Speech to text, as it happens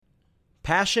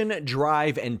Passion,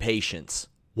 drive, and patience.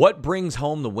 What brings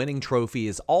home the winning trophy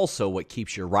is also what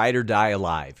keeps your ride or die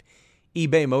alive.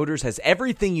 eBay Motors has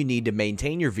everything you need to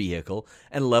maintain your vehicle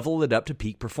and level it up to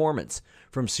peak performance.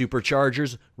 From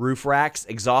superchargers, roof racks,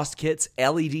 exhaust kits,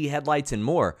 LED headlights, and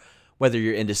more. Whether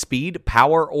you're into speed,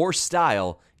 power, or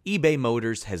style, eBay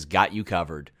Motors has got you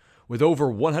covered. With over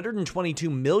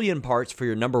 122 million parts for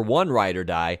your number one ride or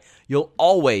die, you'll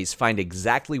always find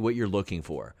exactly what you're looking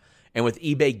for. And with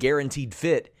eBay Guaranteed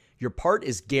Fit, your part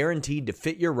is guaranteed to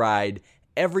fit your ride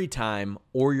every time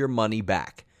or your money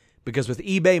back. Because with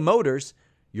eBay Motors,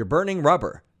 you're burning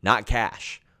rubber, not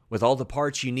cash. With all the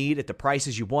parts you need at the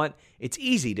prices you want, it's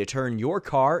easy to turn your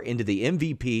car into the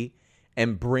MVP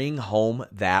and bring home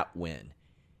that win.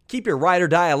 Keep your ride or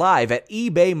die alive at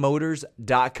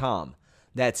ebaymotors.com.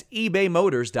 That's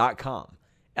ebaymotors.com.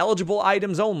 Eligible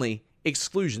items only.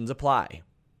 Exclusions apply.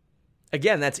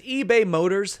 Again, that's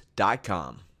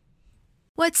ebaymotors.com.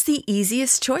 What's the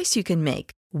easiest choice you can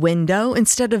make? Window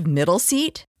instead of middle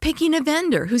seat? Picking a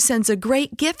vendor who sends a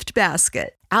great gift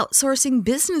basket? Outsourcing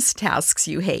business tasks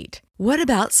you hate? What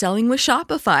about selling with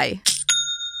Shopify?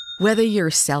 Whether you're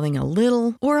selling a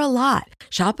little or a lot,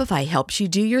 Shopify helps you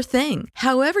do your thing,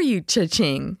 however you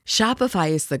cha-ching. Shopify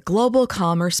is the global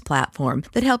commerce platform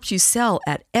that helps you sell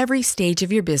at every stage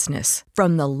of your business.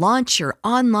 From the launch your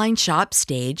online shop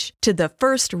stage to the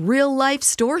first real-life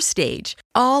store stage,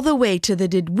 all the way to the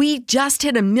did we just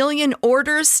hit a million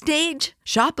orders stage.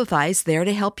 Shopify's there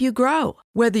to help you grow.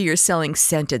 Whether you're selling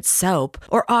scented soap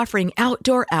or offering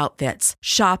outdoor outfits,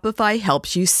 Shopify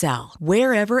helps you sell.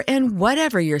 Wherever and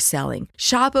whatever you're selling,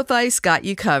 Shopify's got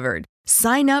you covered.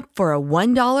 Sign up for a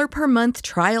 $1 per month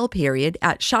trial period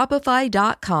at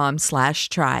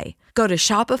shopify.com/try. Go to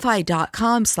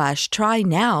shopify.com/try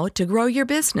now to grow your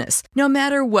business, no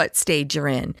matter what stage you're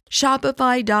in.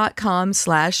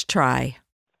 Shopify.com/try.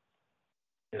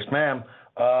 Yes, ma'am.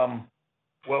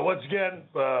 Well, once again,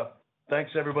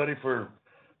 thanks everybody for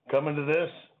coming to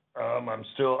this. I'm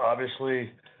still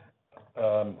obviously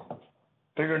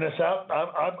figuring this out.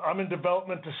 I'm in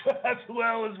development as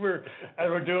well as we're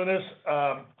doing this.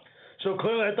 So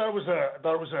clearly, I thought it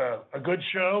was a good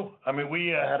show. I mean, we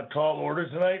had a tall order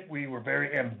tonight. We were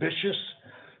very ambitious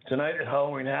tonight at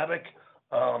Halloween Havoc.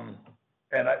 And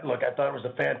I thought it was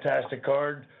a fantastic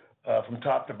card from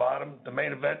top to bottom. The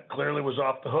main event clearly was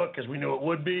off the hook, as we knew it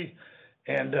would be.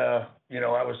 And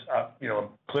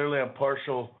clearly I'm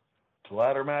partial to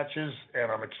ladder matches,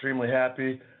 and I'm extremely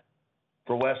happy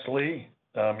for Wes Lee.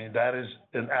 I mean, that's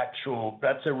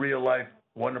a real life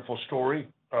wonderful story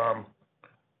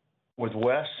with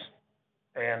Wes,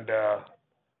 and I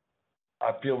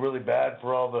feel really bad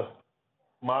for all the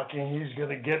mocking he's going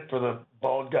to get for the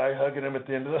bald guy hugging him at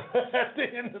the end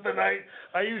of the night.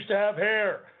 I used to have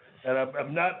hair, and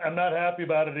I'm not happy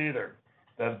about it either.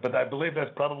 But I believe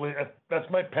that's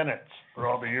my penance for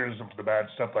all the years of the bad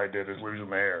stuff I did, is losing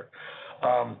my hair.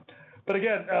 But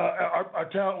again, our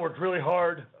talent worked really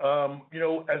hard.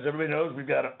 As everybody knows, we've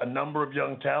got a number of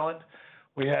young talent.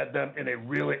 We had them in a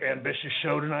really ambitious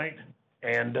show tonight,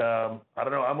 and I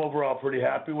don't know, I'm overall pretty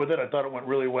happy with it. I thought it went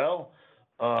really well.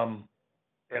 And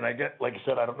like I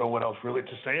said, I don't know what else really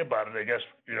to say about it. I guess,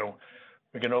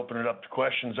 we can open it up to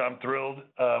questions. I'm thrilled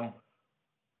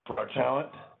for our talent.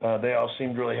 They all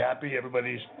seemed really happy.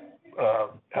 Everybody's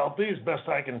healthy, as best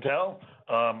I can tell.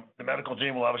 The medical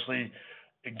team will obviously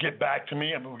get back to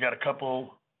me. I mean, we got a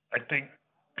couple, I think,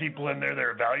 people in there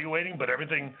they're evaluating, but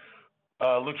everything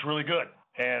looks really good.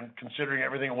 And considering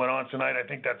everything that went on tonight, I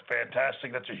think that's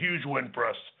fantastic. That's a huge win for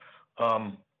us.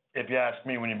 If you ask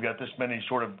me, when you've got this many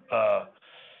sort of,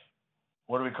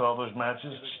 what do we call those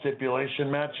matches? Stipulation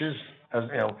matches.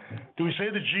 Do we say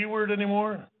the G word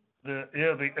anymore?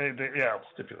 Stipulation.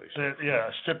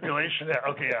 Stipulation.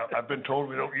 Yeah, okay, yeah. I've been told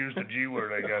we don't use the G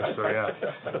word, I guess. So yeah,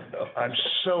 I'm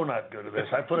so not good at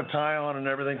this. I put a tie on and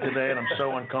everything today, and I'm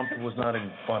so uncomfortable. It's not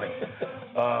even funny.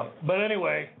 But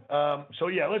anyway,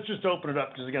 let's just open it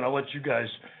up, because again, I'll let you guys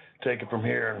take it from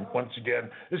here. And once again,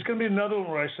 it's going to be another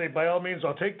one where I say, by all means,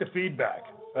 I'll take the feedback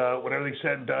when everything's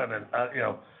said and done. And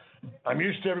I'm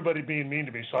used to everybody being mean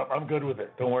to me, so I'm good with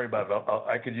it. Don't worry about it.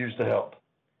 I could use the help.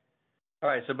 All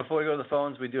right, so before we go to the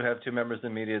phones, we do have two members of the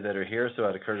media that are here, so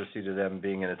out of courtesy to them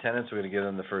being in attendance, we're going to give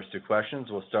them the first two questions.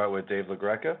 We'll start with Dave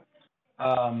LaGreca.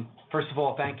 First of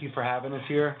all, thank you for having us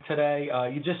here today.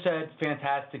 You just said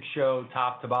fantastic show,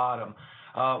 top to bottom.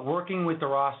 Working with the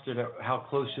roster, how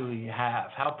closely you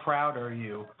have, how proud are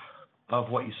you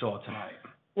of what you saw tonight?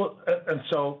 Well, and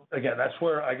so, again, that's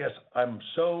where I guess I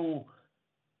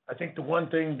think the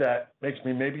one thing that makes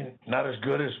me maybe not as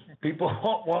good as people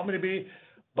want me to be,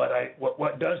 but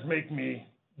what does make me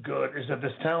good is that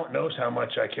this talent knows how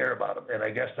much I care about them. And I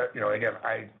guess that, again,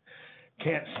 I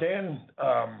can't stand,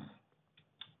 I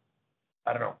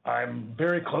don't know, I'm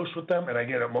very close with them, and I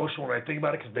get emotional when I think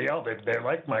about it because they're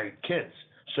like my kids.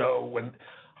 So when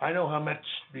I know how much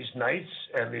these nights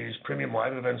and these premium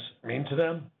live events mean to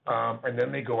them, and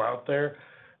then they go out there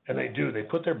and they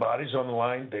put their bodies on the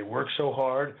line. They work so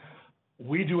hard.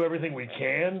 We do everything we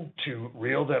can to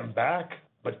reel them back,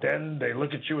 but then they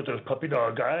look at you with those puppy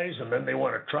dog eyes, and then they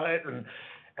want to try it,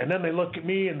 and then they look at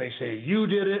me and they say, "You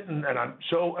did it," and I'm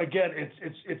so again,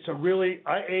 it's a really,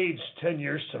 I aged 10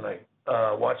 years tonight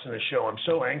watching the show. I'm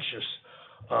so anxious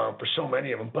for so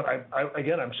many of them, but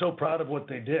I'm so proud of what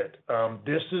they did.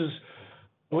 This is,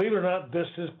 believe it or not, this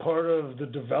is part of the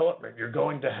development. You're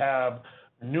going to have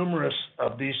numerous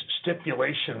of these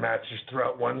stipulation matches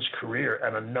throughout one's career,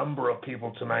 and a number of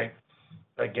people tonight,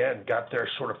 again, got their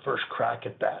sort of first crack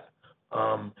at that.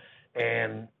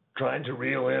 And trying to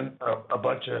reel in a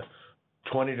bunch of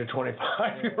 20 to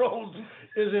 25-year-olds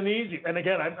isn't easy. And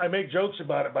again, I make jokes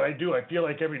about it, but I do. I feel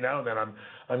like every now and then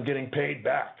I'm getting paid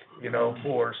back,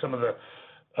 for some of the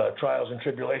trials and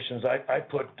tribulations I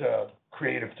put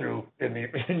creative through in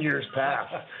years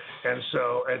past. And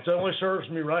so it only serves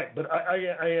me right. But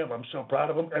I'm so proud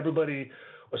of them. Everybody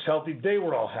was healthy. They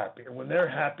were all happy. And when they're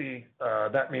happy,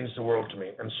 that means the world to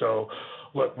me. And so,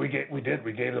 look, we gave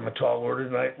them a tall order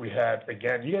tonight.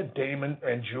 You had Damon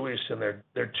and Julius in there.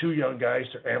 They're two young guys.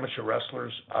 They're amateur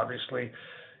wrestlers, obviously,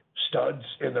 studs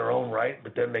in their own right.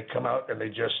 But then they come out and they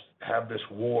just have this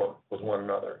war with one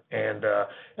another. And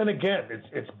again,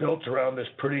 it's built around this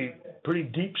pretty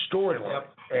deep storyline.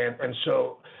 Yep. And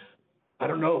so, I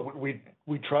don't know.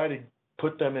 We try to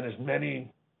put them in as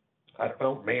many,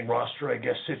 main roster, I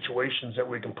guess, situations that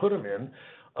we can put them in.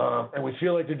 And we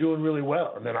feel like they're doing really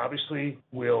well. And then obviously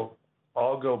we'll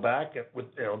all go back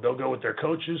they'll go with their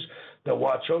coaches. They'll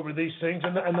watch over these things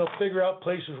and they'll figure out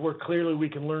places where clearly we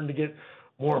can learn to get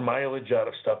more mileage out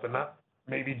of stuff and not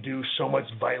maybe do so much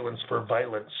violence for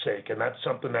violence sake. And that's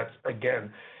something that,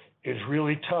 again, is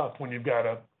really tough when you've got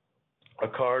a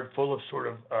card full of sort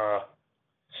of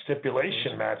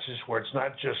stipulation matches where it's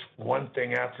not just one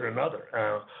thing after another.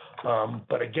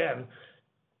 But again,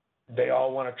 they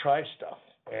all want to try stuff.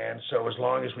 And so as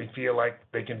long as we feel like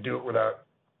they can do it without,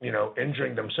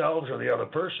 injuring themselves or the other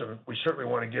person, we certainly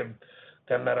want to give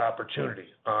them that opportunity.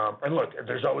 And look,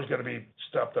 there's always going to be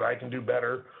stuff that I can do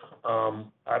better.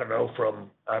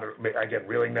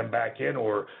 Reeling them back in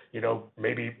or,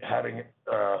 maybe having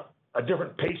a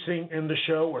different pacing in the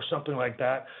show or something like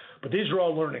that. But these are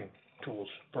all learning tools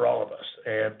for all of us.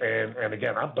 And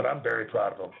again, I'm very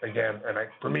proud of them. Again, and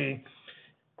for me,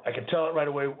 I can tell it right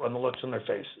away on the looks on their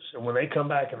faces. And when they come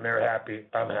back and they're happy,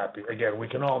 I'm happy. Again, we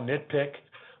can all nitpick,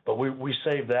 but we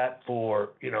save that for,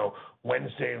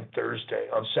 Wednesday and Thursday.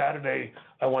 On Saturday,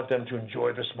 I want them to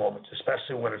enjoy this moment,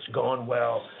 especially when it's gone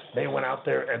well. They went out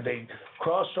there and they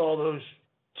crossed all those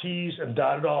T's and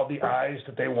dotted all the I's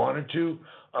that they wanted to,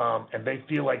 and they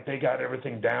feel like they got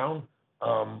everything down,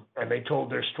 and they told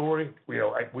their story.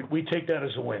 We take that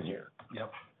as a win here.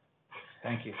 Yep.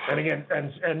 Thank you. And again,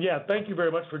 and yeah, thank you very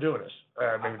much for doing this.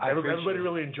 Everybody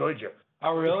really enjoyed you.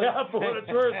 Oh, really? Yeah, for what it's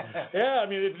worth. Yeah,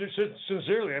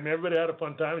 sincerely, everybody had a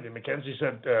fun time with you. Mackenzie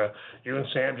said you and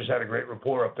Sam just had a great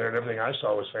rapport up there, and everything I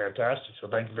saw was fantastic. So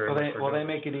thank you very much. They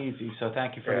make it easy, so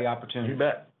thank you for the opportunity. You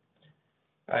bet.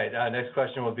 All right, next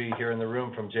question will be here in the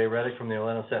room from Jay Reddick from the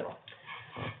Atlanta Sentinel.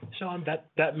 Shawn,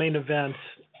 that main event,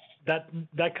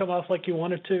 that come off like you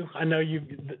wanted to? I know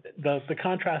the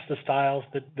contrast of styles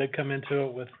that come into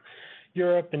it with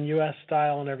Europe and U.S.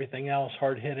 style and everything else,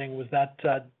 hard hitting. Was that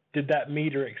did that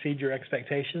meet or exceed your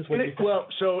expectations?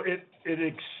 So it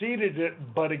exceeded it,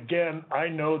 but again, I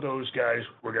know those guys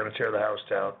were going to tear the house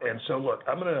down. And so look,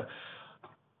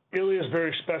 Ilya's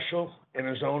very special in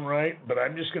his own right, but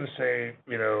I'm just going to say,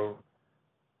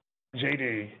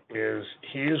 JD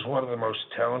is one of the most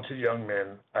talented young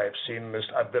men I've seen this.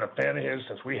 I've been a fan of his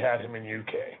since we had him in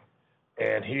UK,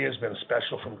 and he has been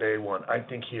special from day one. I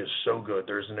think he is so good.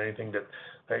 There isn't anything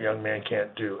that young man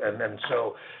can't do. And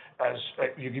so as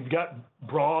you've got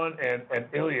Braun and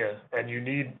Ilya, and you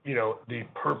need, the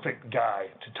perfect guy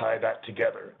to tie that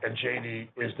together, and JD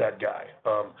is that guy.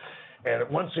 And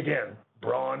once again,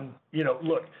 Braun,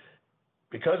 look,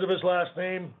 because of his last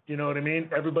name, you know what I mean?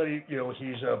 Everybody,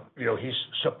 he's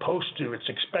supposed to. It's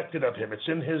expected of him. It's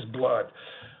in his blood.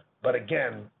 But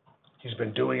again, he's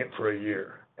been doing it for a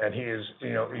year, and he is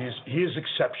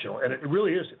exceptional. And it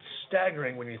really is. It's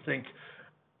staggering when you think,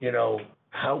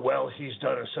 how well he's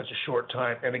done in such a short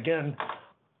time. And again,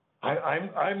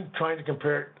 I'm trying to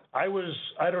compare it. I was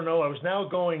now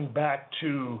going back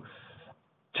to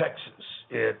Texas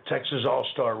at Texas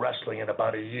All-Star Wrestling in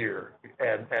about a year,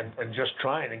 and just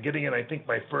trying and getting in. I think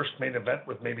my first main event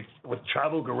with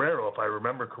Chavo Guerrero, if I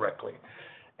remember correctly,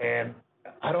 and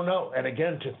I don't know. And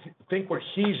again, to think where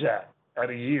he's at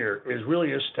a year is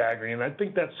staggering, and I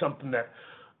think that's something that,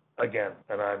 again,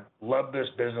 and I love this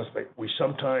business, but we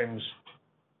sometimes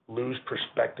lose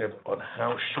perspective on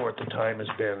how short the time has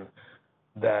been.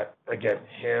 That again,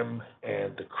 him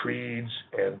and the Creeds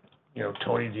and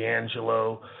Tony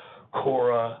D'Angelo,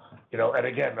 Cora, and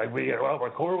again,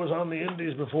 Cora was on the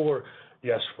Indies before.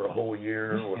 Yes, for a whole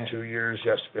year or 2 years.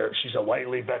 Yes, she's a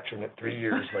Whiteley veteran at 3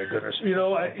 years. My goodness, you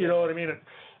know what I mean.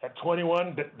 At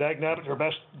 21, Dagnabbit, her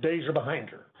best days are behind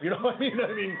her. You know what I mean?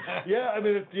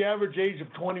 It's the average age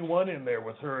of 21 in there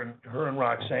with her and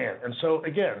Roxanne. And so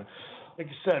again, like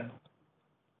you said,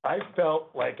 I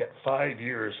felt like at 5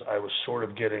 years I was sort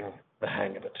of getting the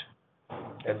hang of it,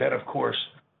 and then of course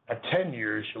at 10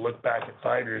 years you look back at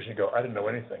 5 years and you go, I didn't know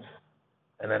anything.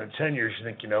 And then at 10 years, you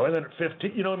think, and then at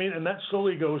 15, you know what I mean? And that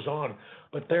slowly goes on.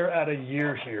 But they're at a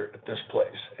year here at this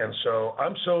place. And so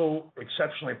I'm so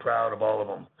exceptionally proud of all of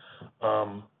them.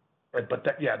 But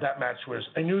that match was,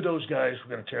 I knew those guys were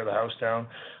going to tear the house down.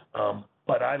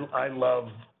 But I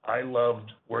loved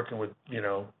working with,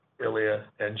 Ilya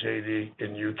and JD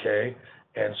in UK.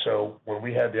 And so when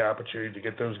we had the opportunity to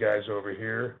get those guys over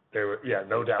here, there were,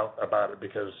 no doubt about it,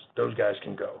 because those guys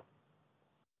can go.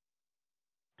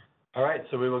 All right,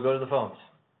 so we will go to the phones.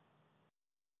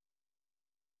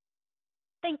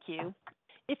 Thank you.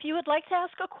 If you would like to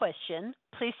ask a question,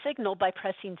 please signal by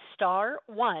pressing star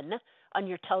 1 on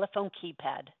your telephone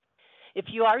keypad. If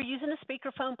you are using a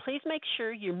speakerphone, please make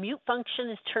sure your mute function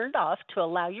is turned off to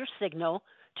allow your signal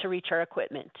to reach our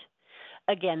equipment.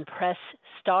 Again, press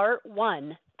star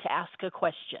 1 to ask a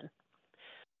question.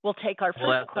 We'll take our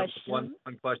first question. One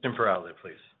question per outlet,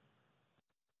 please.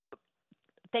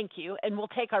 Thank you. And we'll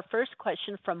take our first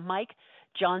question from Mike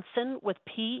Johnson with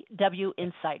PW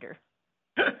Insider.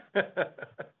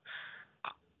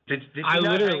 Did you I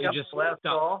not literally hang up just last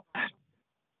call?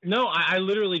 No, I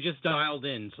literally just dialed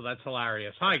in, so that's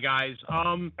hilarious. Hi, guys.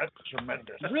 That's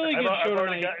tremendous. Really good show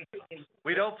tonight.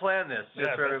 We don't plan this,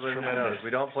 just for everybody who knows.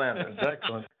 We don't plan this.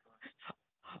 Excellent.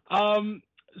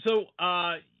 So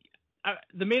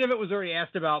the main event was already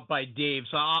asked about by Dave,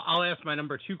 so I'll ask my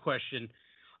number 2 question.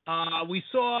 We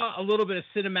saw a little bit of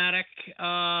cinematic,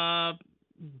 the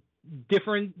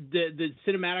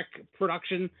cinematic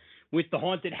production with the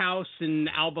Haunted House and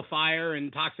Alba Fire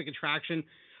and Toxic Attraction.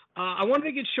 I wanted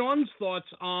to get Shawn's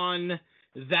thoughts on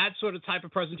that sort of type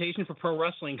of presentation for pro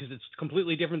wrestling, because it's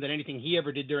completely different than anything he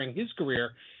ever did during his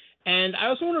career. And I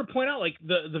also wanted to point out, like,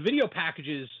 the video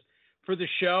packages for the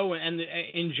show and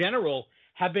in general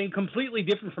have been completely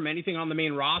different from anything on the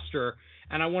main roster.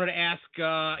 And I wanted to ask,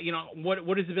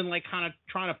 what has it been like kind of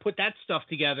trying to put that stuff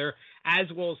together,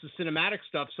 as well as the cinematic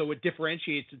stuff, so it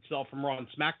differentiates itself from Raw and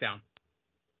SmackDown?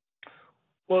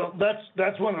 Well,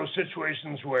 that's one of those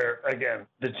situations where, again,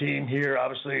 the team here,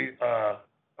 obviously, our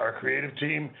creative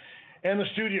team, and the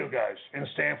studio guys in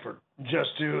Stamford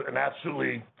just do an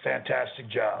absolutely fantastic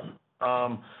job.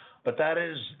 But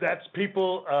that's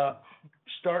people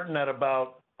starting at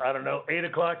about, 8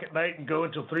 o'clock at night and go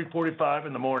until 3:45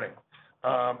 in the morning.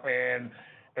 And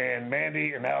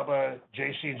Mandy and Alba,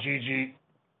 JC and Gigi,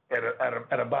 at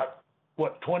about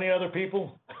 20 other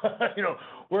people,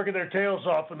 working their tails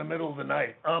off in the middle of the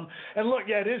night. And look,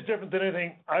 it is different than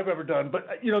anything I've ever done. But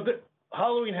the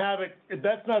Halloween Havoc,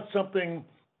 that's not something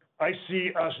I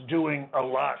see us doing a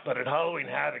lot. But at Halloween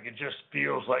Havoc, it just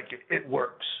feels like it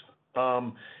works.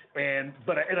 And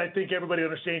I think everybody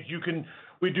understands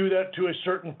we do that to a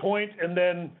certain point, and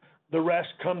then the rest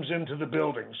comes into the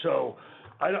building. So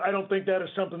I don't think that is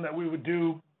something that we would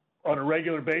do on a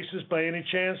regular basis by any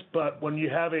chance. But when you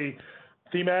have a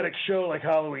thematic show like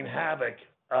Halloween Havoc,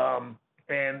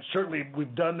 and certainly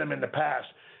we've done them in the past,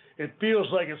 it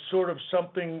feels like it's sort of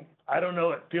something,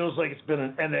 it feels like it's been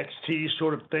an NXT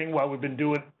sort of thing while we've been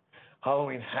doing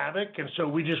Halloween Havoc. And so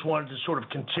we just wanted to sort of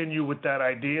continue with that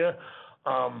idea.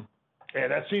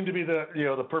 And that seemed to be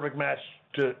the perfect match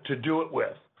to do it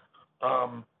with.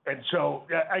 And so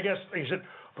I guess, like I said,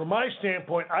 from my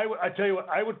standpoint, I tell you what,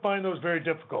 I would find those very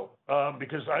difficult,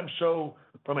 because I'm so,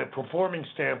 from a performing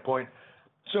standpoint,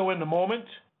 so in the moment,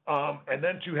 and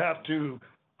then to have to,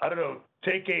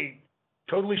 take a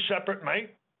totally separate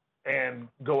night and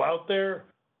go out there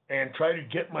and try to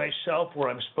get myself where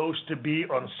I'm supposed to be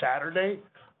on Saturday.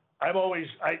 I've always,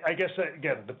 I guess,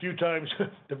 again, the few times,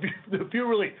 the few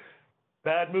really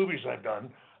bad movies I've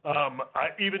done,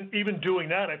 even doing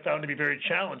that, I found to be very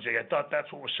challenging. I thought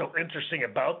that's what was so interesting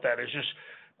about that, is just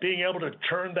being able to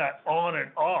turn that on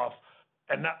and off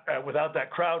and not without that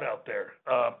crowd out there.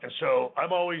 And so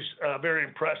I'm always very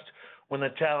impressed when the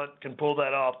talent can pull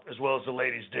that off as well as the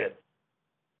ladies did.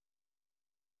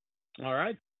 All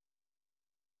right.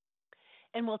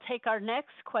 And we'll take our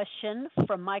next question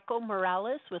from Michael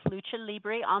Morales with Lucha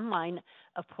Libre Online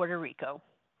of Puerto Rico.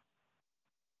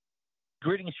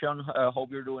 Greetings, Shawn. Hope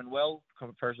you're doing well.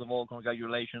 First of all,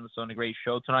 congratulations on a great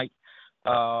show tonight.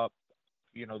 The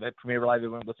Premier Live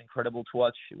event was incredible to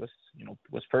watch. It was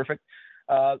perfect.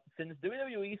 Since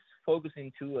WWE is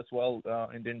focusing too as well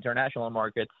in the international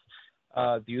markets,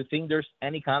 do you think there's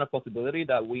any kind of possibility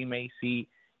that we may see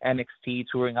NXT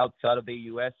touring outside of the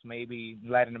U.S., maybe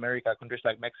Latin America, countries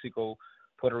like Mexico,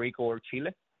 Puerto Rico, or Chile?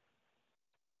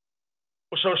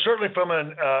 So certainly from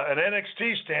an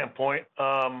NXT standpoint,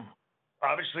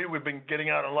 obviously we've been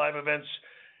getting out on live events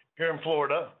here in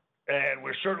Florida, and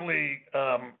we're certainly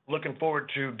looking forward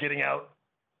to getting out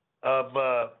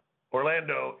of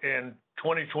Orlando in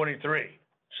 2023.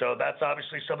 So that's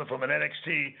obviously something from an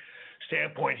NXT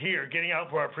standpoint here, getting out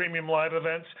for our premium live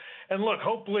events. And look,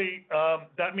 hopefully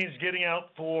that means getting out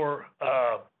for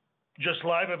just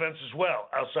live events as well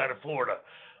outside of Florida.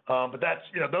 But that's,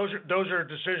 those are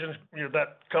decisions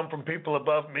that come from people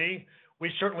above me.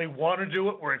 We certainly want to do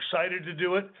it. We're excited to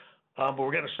do it. But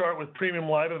we're going to start with premium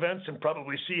live events and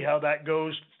probably see how that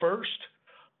goes first.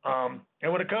 And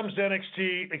when it comes to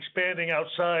NXT expanding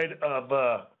outside of,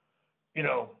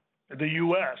 the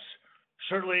U.S.,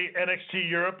 certainly NXT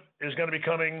Europe is going to be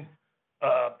coming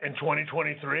in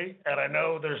 2023. And I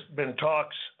know there's been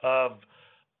talks of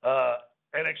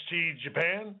NXT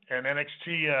Japan and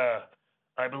NXT,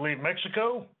 I believe,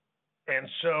 Mexico. And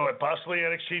so possibly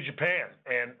NXT Japan.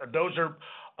 And those are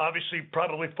obviously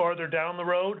probably farther down the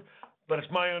road. But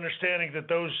it's my understanding that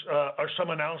those are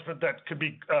some announcement that could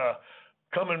be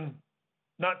coming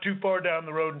not too far down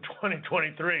the road in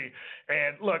 2023.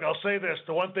 And look, I'll say this,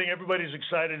 the one thing everybody's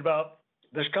excited about,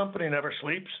 this company never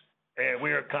sleeps, and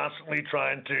we are constantly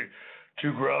trying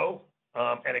to grow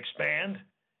and expand.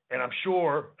 And I'm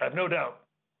sure, I have no doubt,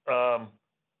 I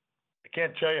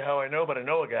can't tell you how I know, but I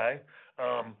know a guy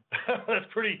that's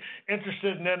pretty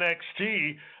interested in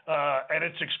NXT and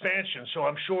its expansion. So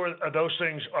I'm sure those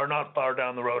things are not far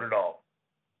down the road at all.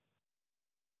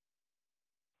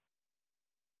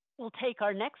 We'll take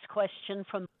our next question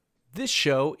from... This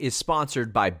show is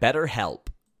sponsored by BetterHelp.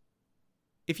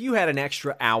 If you had an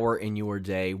extra hour in your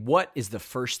day, what is the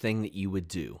first thing that you would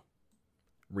do?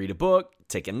 Read a book,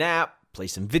 take a nap, play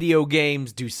some video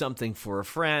games, do something for a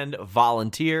friend,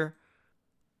 volunteer.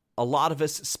 A lot of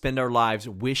us spend our lives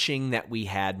wishing that we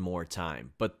had more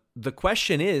time. But the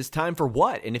question is, time for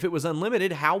what? And if it was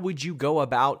unlimited, how would you go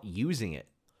about using it?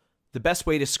 The best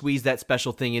way to squeeze that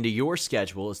special thing into your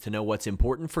schedule is to know what's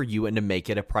important for you and to make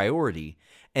it a priority.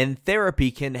 And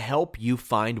therapy can help you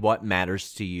find what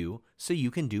matters to you so you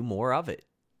can do more of it.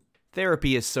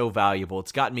 Therapy is so valuable.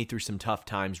 It's gotten me through some tough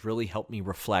times, really helped me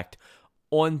reflect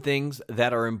on things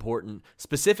that are important,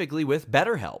 specifically with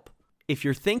BetterHelp. If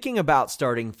you're thinking about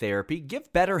starting therapy,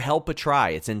 give BetterHelp a try.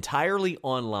 It's entirely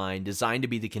online, designed to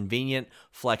be the convenient,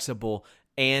 flexible,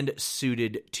 and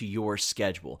suited to your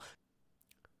schedule.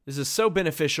 This is so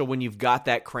beneficial when you've got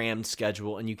that crammed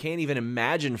schedule and you can't even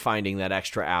imagine finding that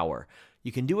extra hour.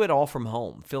 You can do it all from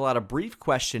home. Fill out a brief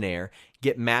questionnaire,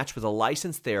 get matched with a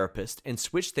licensed therapist, and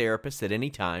switch therapists at any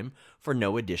time for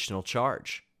no additional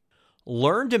charge.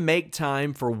 Learn to make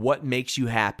time for what makes you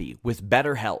happy with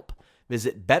BetterHelp.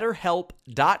 Visit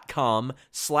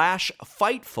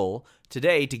BetterHelp.com/Fightful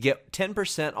today to get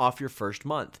 10% off your first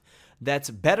month. That's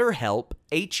BetterHelp,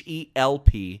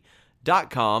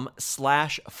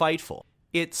 HELP.com/Fightful.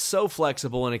 It's so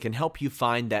flexible and it can help you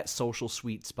find that social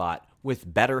sweet spot with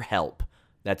BetterHelp.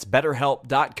 That's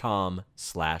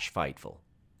BetterHelp.com/Fightful.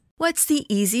 What's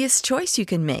the easiest choice you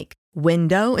can make?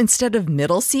 Window instead of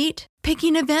middle seat?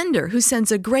 Picking a vendor who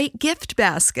sends a great gift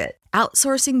basket?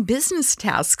 Outsourcing business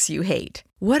tasks you hate?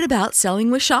 What about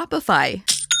selling with Shopify?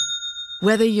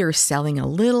 Whether you're selling a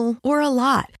little or a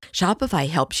lot, Shopify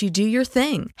helps you do your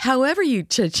thing, however you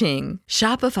cha-ching.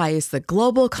 Shopify is the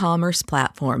global commerce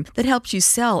platform that helps you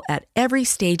sell at every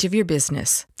stage of your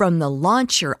business. From the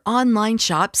launch your online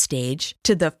shop stage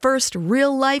to the first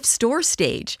real-life store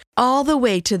stage, all the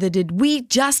way to the did we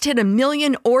just hit 1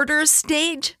 million orders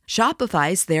stage.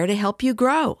 Shopify's there to help you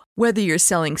grow. Whether you're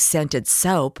selling scented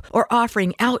soap or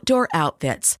offering outdoor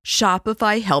outfits,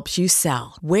 Shopify helps you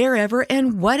sell. Wherever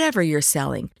and whatever you're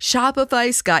selling,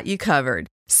 Shopify's got you covered.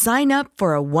 Sign up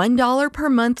for a $1 per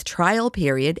month trial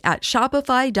period at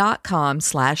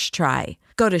shopify.com/try.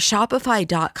 Go to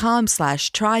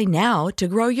shopify.com/try now to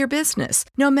grow your business,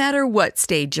 no matter what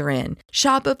stage you're in.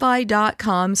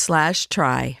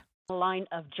 Shopify.com/try. the line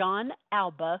of John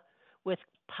Alba with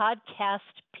Podcast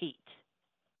Pete.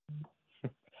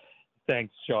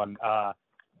 Thanks, Shawn.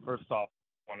 First off,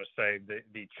 I want to say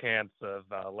the chants of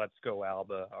 "Let's Go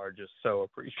Alba" are just so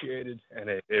appreciated, and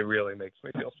it really makes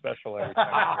me feel special every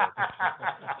time I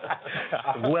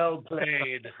hear it. Well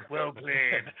played.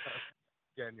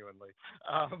 Genuinely.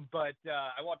 But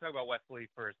I want to talk about Wesley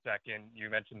for a second. You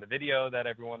mentioned the video that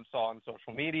everyone saw on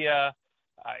social media.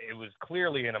 It was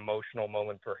clearly an emotional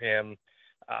moment for him.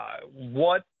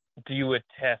 What do you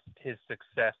attest his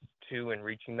success to in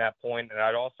reaching that point? And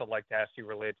I'd also like to ask you,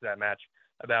 related to that match,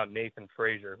 about Nathan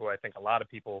Frazier, who I think a lot of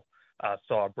people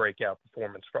saw a breakout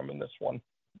performance from in this one.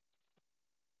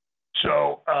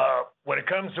 So when it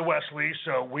comes to Wesley,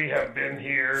 so we have been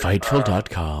here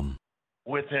Fightful.com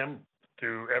with him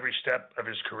through every step of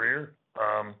his career.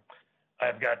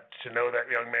 I've got to know that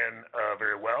young man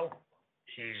very well.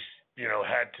 He's,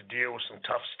 had to deal with some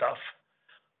tough stuff.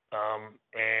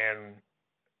 And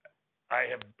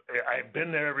I've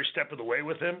been there every step of the way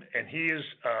with him, and he is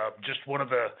just one of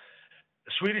the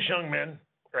sweetest young men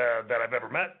that I've ever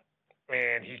met,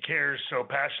 and he cares so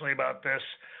passionately about this.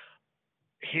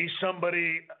 He's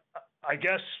somebody, I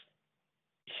guess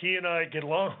he and I get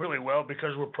along really well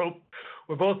because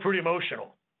we're both pretty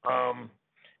emotional.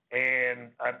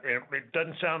 And it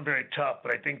doesn't sound very tough,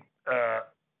 but I think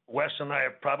Wes and I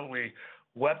have probably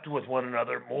wept with one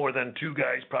another more than two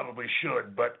guys probably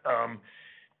should. But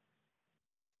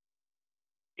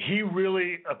he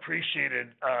really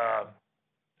appreciated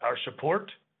our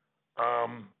support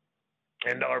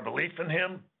and our belief in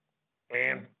him.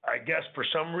 And I guess for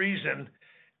some reason,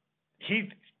 he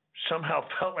somehow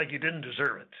felt like he didn't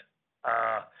deserve it.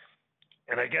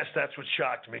 And I guess that's what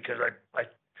shocked me, because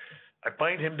I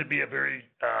find him to be a very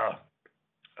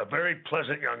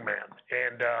pleasant young man.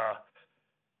 And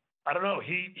I don't know,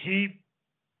 he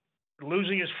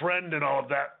losing his friend and all of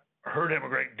that hurt him a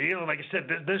great deal. And like I said,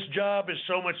 this job is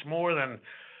so much more than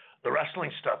the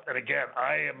wrestling stuff. And again,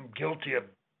 I am guilty of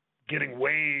getting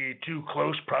way too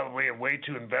close probably and way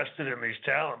too invested in these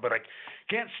talent, but I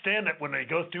can't stand it when they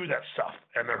go through that stuff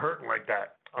and they're hurting like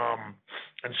that.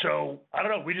 And so I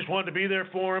don't know, we just wanted to be there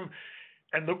for him.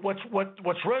 And what's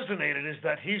resonated is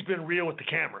that he's been real with the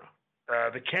camera.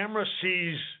 The camera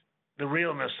sees the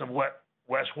realness of what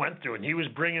Wes went through, and he was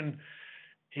bringing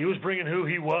who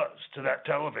he was to that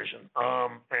television.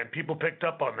 And people picked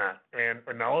up on that,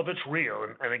 and all of it's real.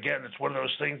 And again, it's one of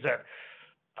those things that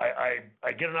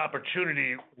I get an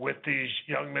opportunity with these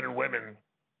young men and women.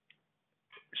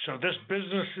 So this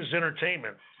business is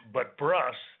entertainment, but for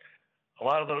us, a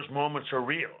lot of those moments are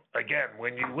real. Again,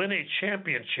 when you win a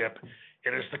championship,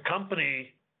 it is the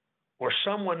company or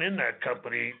someone in that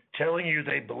company telling you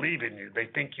they believe in you. They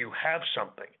think you have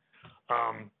something.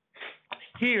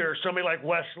 Here, somebody like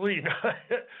Wesley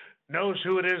knows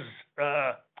who it is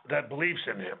that believes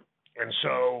in him. And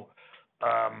so,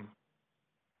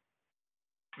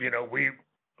 we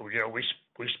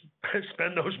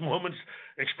spend those moments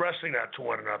expressing that to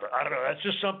one another. I don't know. That's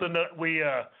just something that we,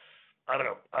 I don't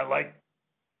know. I like.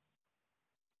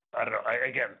 I don't know.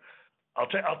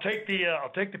 I'll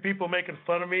take the people making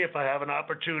fun of me if I have an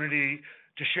opportunity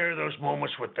to share those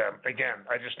moments with them. Again,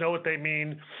 I just know what they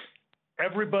mean.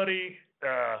 Everybody,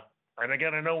 and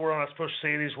again, I know we're not supposed to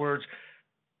say these words.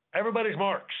 Everybody's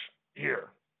marks here,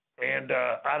 and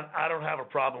I don't have a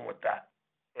problem with that.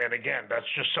 And again, that's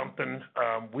just something,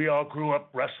 we all grew up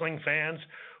wrestling fans.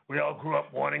 We all grew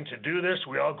up wanting to do this.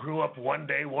 We all grew up one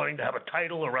day wanting to have a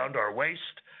title around our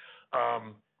waist.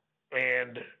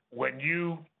 And when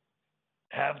you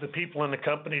have the people in the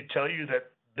company tell you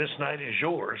that this night is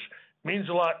yours, it means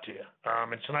a lot to you.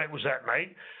 And tonight was that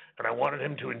night, and I wanted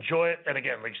him to enjoy it. And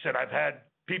again, like I said, I've had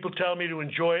people tell me to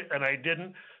enjoy it, and I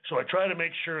didn't. So I try to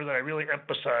make sure that I really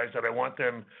emphasize that I want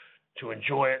them to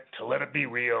enjoy it, to let it be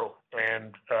real,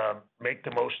 and make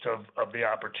the most of the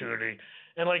opportunity.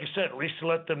 And like I said, at least to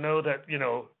let them know that,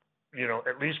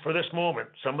 at least for this moment,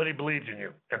 somebody believed in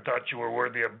you and thought you were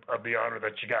worthy of the honor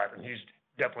that you got. And he's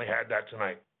definitely had that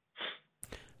tonight.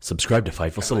 Subscribe to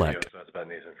Fightful Select. That's about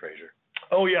Nathan Frazier.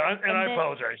 Oh, yeah, and I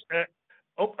apologize. I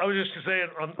was just going to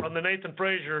say on the Nathan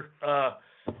Frazier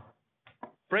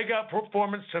breakout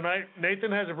performance tonight.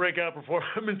 Nathan has a breakout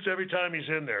performance every time he's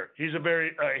in there. He's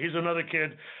he's another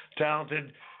kid,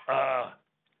 talented.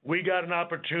 We got an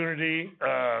opportunity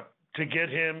to get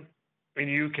him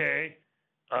in UK,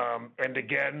 and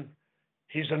again,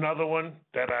 he's another one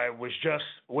that I was just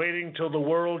waiting till the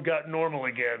world got normal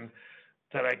again,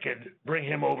 that I could bring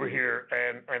him over here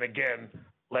and again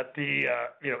let the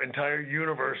entire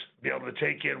universe be able to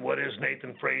take in what is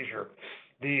Nathan Frazier.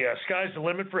 The sky's the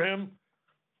limit for him.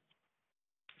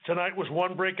 tonight was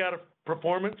one breakout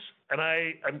performance, and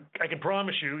I can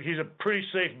promise you he's a pretty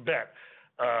safe bet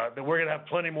that we're going to have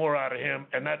plenty more out of him.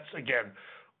 And that's, again,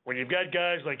 when you've got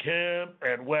guys like him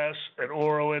and Wes and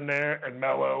Oro in there and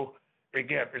Mello,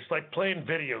 again, it's like playing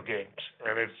video games,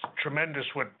 and it's tremendous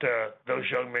what those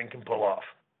young men can pull off.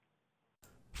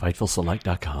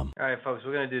 FightfulSelect.com. All right, folks,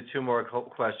 we're going to do two more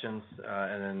questions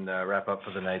and then wrap up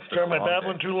for the night. Am I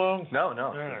babbling too long? No.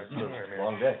 It's a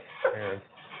long day.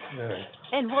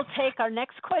 And we'll take our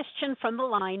next question from the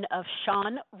line of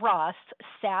Shawn Ross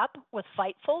Sapp with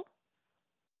Fightful.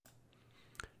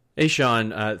 Hey,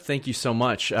 Shawn, thank you so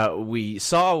much. We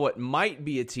saw what might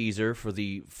be a teaser for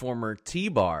the former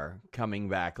T-Bar coming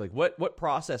back. Like, what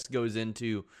process goes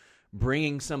into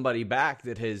bringing somebody back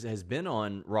that has been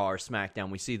on Raw or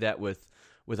SmackDown? We see that with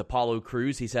Apollo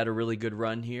Crews. He's had a really good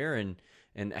run here,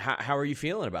 and how are you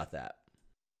feeling about that?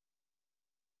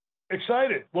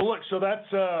 Excited. Well, look, so that's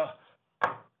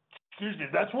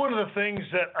that's one of the things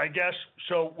that I guess.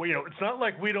 So it's not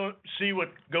like we don't see what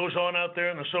goes on out there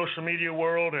in the social media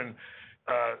world and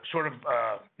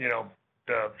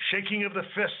the shaking of the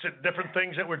fists at different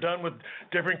things that were done with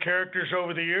different characters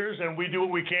over the years, and we do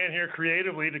what we can here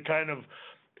creatively to kind of,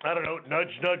 I don't know,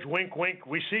 nudge, wink, wink.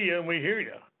 We see you and we hear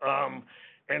you.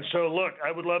 And so, look,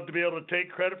 I would love to be able to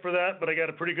take credit for that, but I got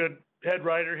a pretty good head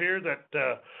writer here that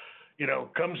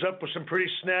comes up with some pretty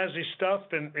snazzy stuff.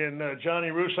 And Johnny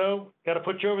Russo, got to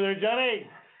put you over there, Johnny.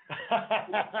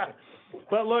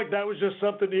 But look, that was just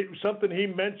something he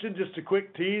mentioned, just a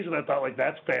quick tease, and I thought, like,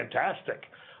 that's fantastic.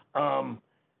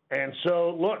 And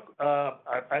so, look,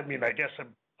 I mean, I guess I've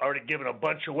already given a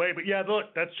bunch away, but yeah,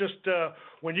 look, that's just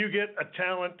when you get a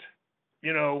talent,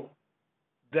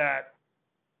 that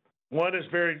one is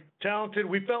very talented.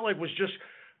 We felt like was just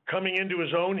coming into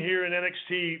his own here in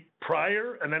NXT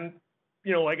prior, and then,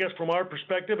 I guess from our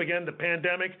perspective, again, the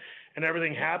pandemic and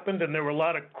everything happened, and there were a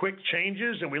lot of quick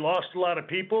changes, and we lost a lot of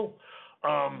people.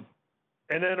 And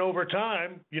then over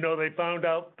time, they found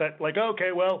out that, like,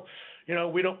 okay, well,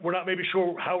 we're not maybe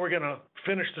sure how we're going to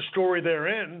finish the story they're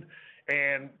in.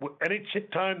 And any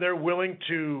time they're willing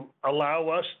to allow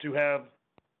us to have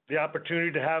the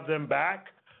opportunity to have them back,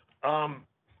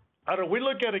 I don't know, we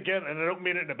look at it again, and I don't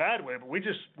mean it in a bad way, but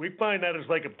we find that as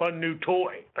like a fun new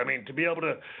toy. I mean, to be able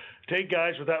to take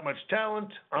guys with that much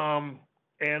talent.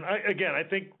 And I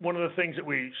think one of the things that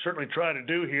we certainly try to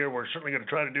do here, we're certainly going to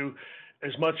try to do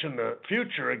as much in the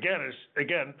future, is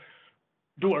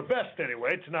do our best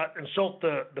anyway, to not insult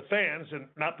the fans and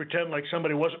not pretend like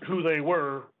somebody wasn't who they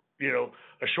were,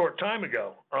 a short time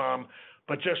ago.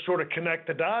 But just sort of connect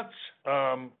the dots,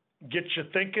 get you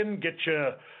thinking, get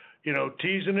you,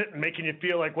 teasing it and making you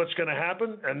feel like what's going to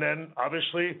happen. And then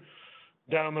obviously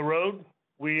down the road,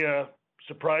 we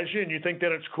surprise you and you think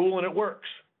that it's cool and it works.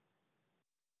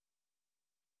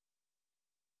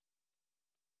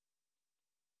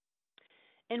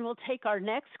 And we'll take our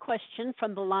next question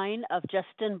from the line of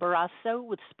Justin Barrasso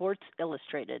with Sports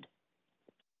Illustrated.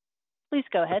 Please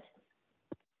go ahead.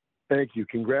 Thank you.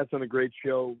 Congrats on a great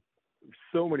show.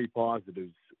 So many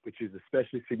positives, which is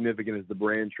especially significant as the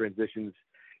brand transitions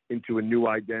into a new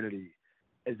identity.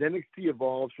 As NXT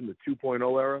evolves from the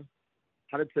 2.0 era,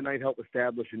 how did tonight help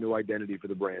establish a new identity for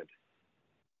the brand?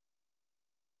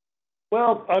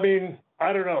 Well, I mean,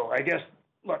 I don't know. I guess,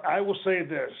 look, I will say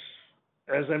this.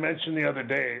 As I mentioned the other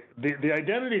day, the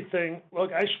identity thing,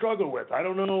 look, I struggle with. I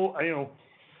don't know.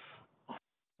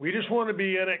 We just want to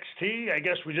be NXT. I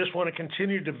guess we just want to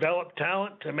continue to develop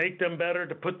talent, to make them better,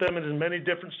 to put them in as many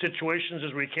different situations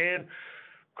as we can,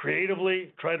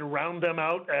 creatively, try to round them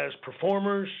out as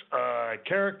performers,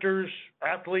 characters,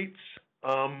 athletes.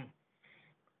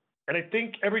 And I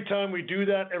think every time we do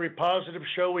that, every positive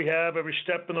show we have, every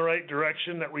step in the right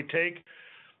direction that we take,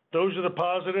 those are the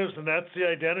positives, and that's the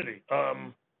identity.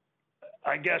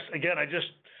 I guess, again,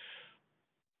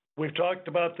 we've talked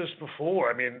about this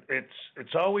before. I mean,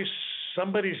 it's always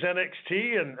somebody's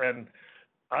NXT, and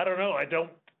I don't know. I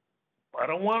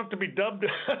don't want it to be dubbed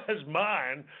as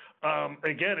mine.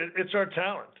 Again, it's our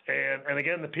talent, and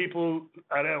again, the people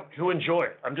who enjoy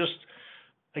it. I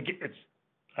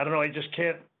don't know. I just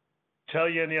can't tell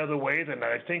you any other way than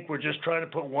I think we're just trying to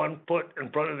put one foot in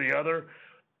front of the other.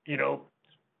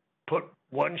 Put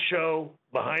one show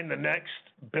behind the next,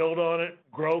 build on it,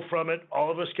 grow from it.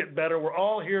 All of us get better. We're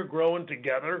all here growing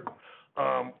together.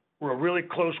 We're a really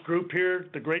close group here.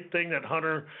 The great thing that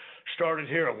Hunter started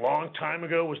here a long time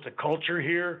ago was the culture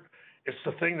here. It's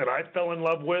the thing that I fell in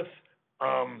love with.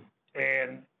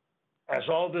 And as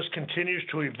all this continues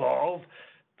to evolve,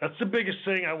 that's the biggest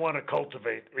thing I want to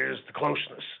cultivate is the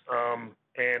closeness.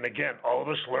 And again, all of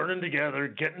us learning together,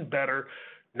 getting better,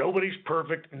 Nobody's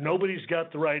perfect. Nobody's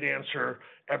got the right answer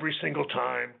every single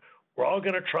time. We're all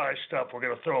going to try stuff. We're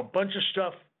going to throw a bunch of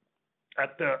stuff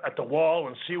at the wall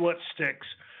and see what sticks.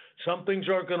 Some things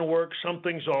aren't going to work. Some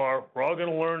things are. We're all going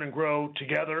to learn and grow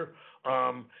together.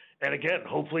 And again,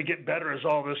 hopefully get better as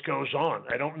all this goes on.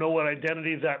 I don't know what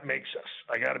identity that makes us.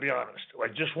 I got to be honest. I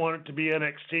just want it to be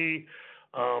NXT.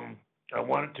 I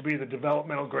want it to be the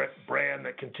developmental brand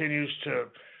that continues to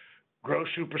grow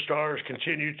superstars,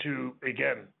 continue to,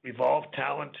 again, evolve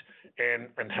talent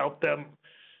and help them.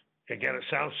 Again, it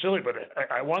sounds silly, but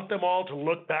I want them all to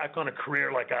look back on a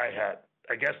career like I had.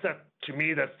 I guess that, to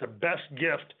me, that's the best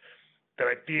gift that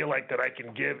I feel like that I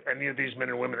can give any of these men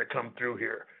and women that come through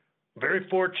here. Very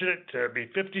fortunate to be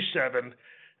 57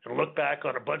 and look back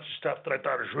on a bunch of stuff that I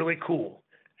thought was really cool.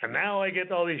 And now I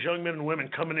get all these young men and women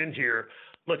coming in here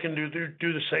looking to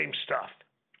do the same stuff.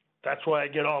 That's why I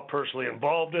get all personally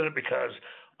involved in it, because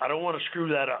I don't want to screw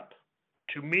that up.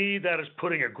 To me, that is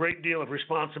putting a great deal of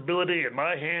responsibility in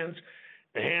my hands,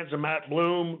 the hands of Matt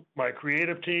Bloom, my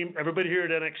creative team, everybody here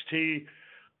at NXT.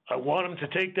 I want them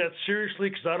to take that seriously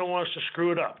because I don't want us to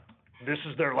screw it up. This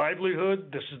is their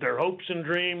livelihood. This is their hopes and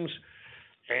dreams.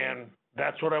 And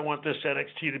that's what I want this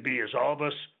NXT to be, is all of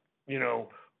us,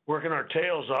 working our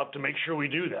tails off to make sure we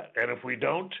do that. And if we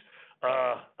don't,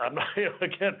 I'm not,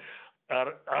 again,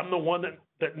 I'm the one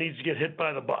that needs to get hit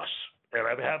by the bus. And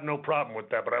I have no problem with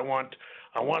that. But I want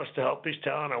us to help these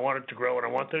talent. I want it to grow. And I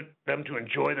want them to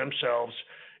enjoy themselves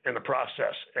in the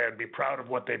process and be proud of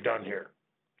what they've done here.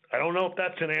 I don't know if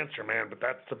that's an answer, man, but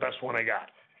that's the best one I got.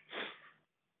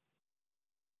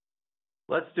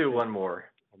 Let's do one more,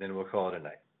 and then we'll call it a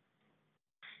night.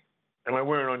 Am I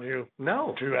wearing on you?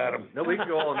 No. To Adam. No, we can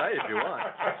go all night if you want.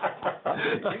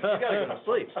 you got to go to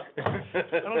sleep.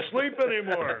 I don't sleep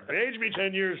anymore. They aged me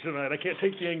 10 years tonight. I can't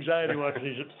take the anxiety watching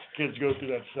these kids go through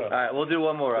that stuff. All right, we'll do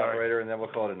one more, operator, and then we'll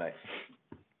call it a night.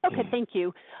 Okay, thank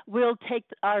you. We'll take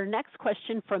our next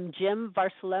question from Jim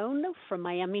Barcelone from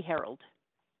Miami Herald.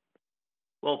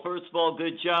 Well, first of all,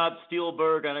 good job,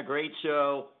 Spielberg, on a great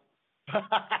show.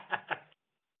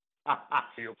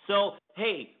 So,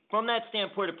 hey, from that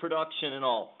standpoint of production and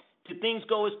all, did things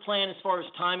go as planned as far as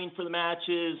timing for the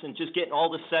matches and just getting all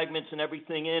the segments and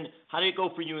everything in? How did it go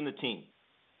for you and the team?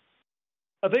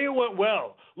 I think it went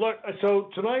well. Look, so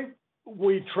tonight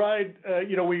we tried,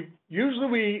 we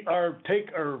usually our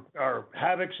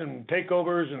Havocs and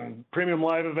takeovers and premium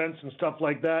live events and stuff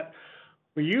like that.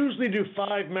 We usually do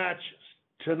 5 matches.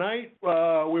 Tonight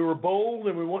we were bold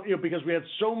and we want, because we had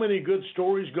so many good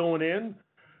stories going in,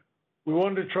 we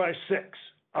wanted to try 6.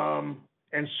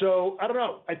 And so I don't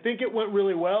know. I think it went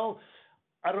really well.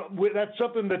 That's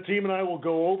something the team and I will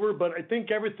go over, but I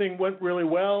think everything went really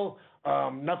well.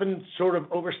 Nothing sort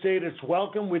of overstayed its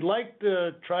welcome. We'd like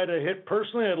to try to hit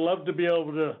personally. I'd love to be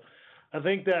able to. I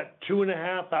think that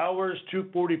 2.5 hours,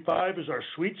 2:45 is our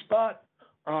sweet spot.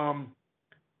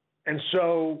 And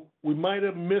so we might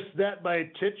have missed that by a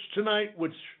titch tonight,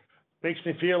 which makes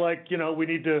me feel like, we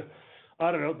need to,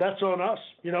 I don't know, that's on us,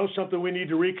 something we need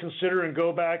to reconsider and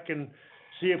go back and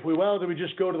see if do we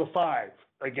just go to the 5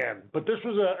 again? But this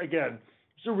was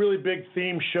it's a really big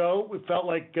theme show. We felt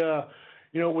like,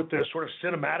 with the sort of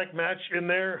cinematic match in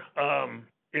there,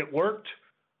 it worked.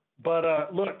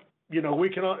 But look, we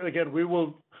can, we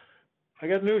will. I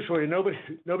got news for you.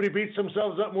 Nobody beats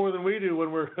themselves up more than we do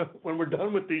when we're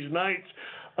done with these nights.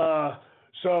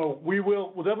 So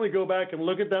we'll definitely go back and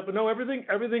look at that. But no,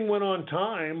 everything went on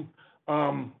time.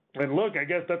 And look, I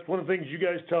guess that's one of the things you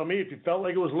guys tell me. If you felt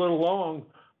like it was a little long,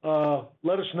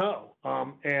 let us know.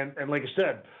 And like I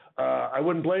said, I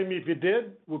wouldn't blame you if you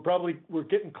did. We're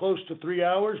getting close to 3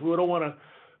 hours. We don't want to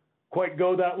quite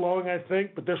go that long, I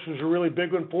think. But this was a really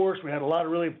big one for us. We had a lot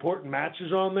of really important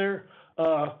matches on there.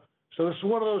 So this is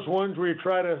one of those ones where you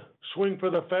try to swing for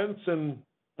the fence and,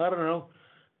 I don't know,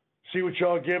 see what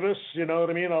y'all give us. You know what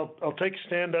I mean? I'll take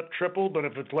stand-up triple, but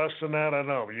if it's less than that, I don't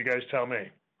know. You guys tell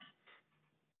me.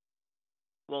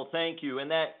 Well, thank you.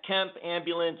 And that Kemp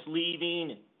ambulance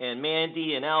leaving and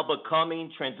Mandy and Alba coming,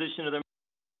 transition to their...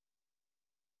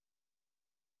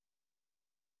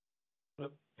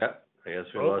 Yep. I guess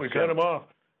we cut him off.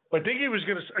 I think he was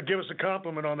going to give us a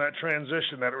compliment on that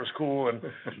transition, that it was cool. And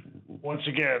once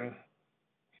again,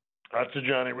 that's to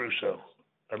Johnny Russo.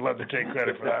 I'd love to take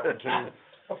credit for that one,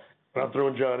 too. I'm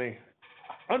throwing Johnny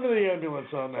under the ambulance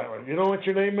on that one. You know what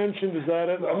your name mentioned? Is that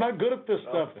it? I'm not good at this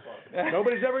stuff.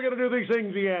 Nobody's ever going to do these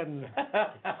things again.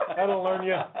 That'll learn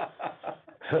you.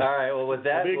 All right. Well, with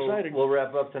that, we'll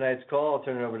wrap up tonight's call. I'll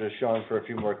turn it over to Shawn for a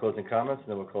few more closing comments,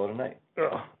 and then we'll call it a night.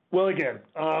 Well, again,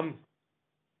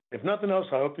 if nothing else,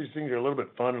 I hope these things are a little bit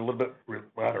fun and a little bit,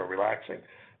 relaxing.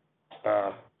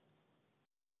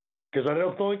 because I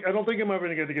don't think I'm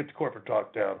ever going to get the corporate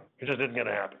talk down. It just isn't going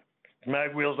to happen.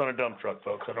 Mag wheels on a dump truck,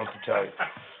 folks. I don't have to tell you.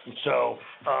 So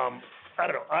I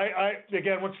don't know. I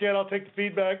again, once again, I'll take the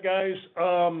feedback, guys.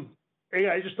 Hey,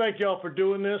 I just thank y'all for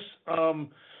doing this.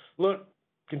 Look,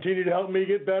 continue to help me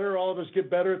get better. All of us get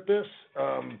better at this.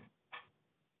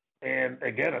 And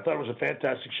again, I thought it was a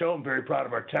fantastic show. I'm very proud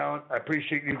of our talent. I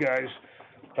appreciate you guys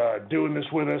doing this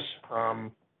with us. I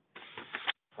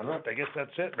don't know. I guess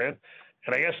that's it, man.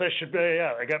 And I guess I should,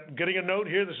 I got getting a note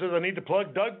here that says I need to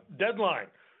plug Doug Deadline,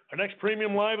 our next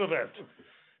premium live event.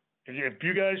 If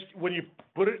you guys, when you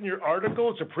put it in your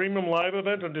article, it's a premium live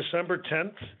event on December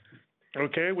 10th.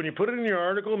 Okay, when you put it in your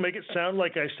article, make it sound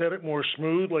like I said it more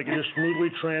smooth, like it just smoothly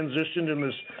transitioned in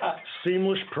this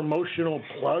seamless promotional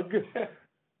plug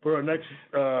for our next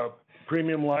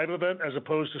premium live event, as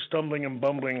opposed to stumbling and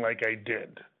bumbling like I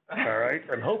did. All right,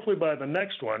 and hopefully by the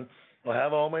next one, I'll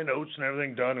have all my notes and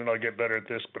everything done, and I'll get better at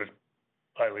this, but it's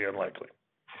highly unlikely.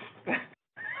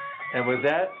 And with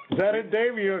that, is that it,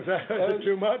 Dave? Is that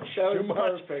too much? That too was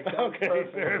much? perfect. That was Okay,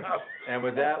 perfect. fair enough. and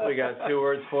with that, we got 2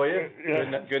 words for you.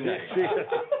 Yeah. Good night.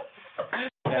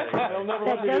 I'll never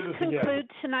That want to does do this conclude again.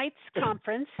 tonight's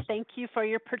conference. Thank you for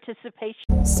your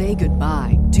participation. Say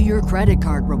goodbye to your credit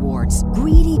card rewards.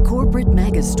 Greedy corporate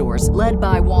mega stores, led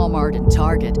by Walmart and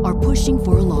Target, are pushing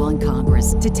for a law in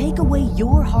Congress to take away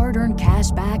your hard-earned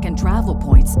cash back and travel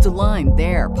points to line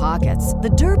their pockets. The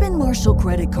Durbin-Marshall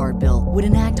credit card bill would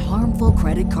enact harmful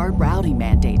credit card routing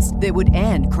mandates that would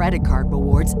end credit card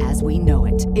rewards as we know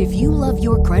it. If you love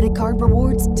your credit card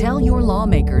rewards, tell your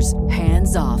lawmakers,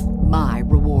 hands off my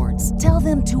rewards. Tell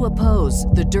them to oppose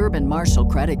the Durbin-Marshall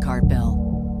credit card bill.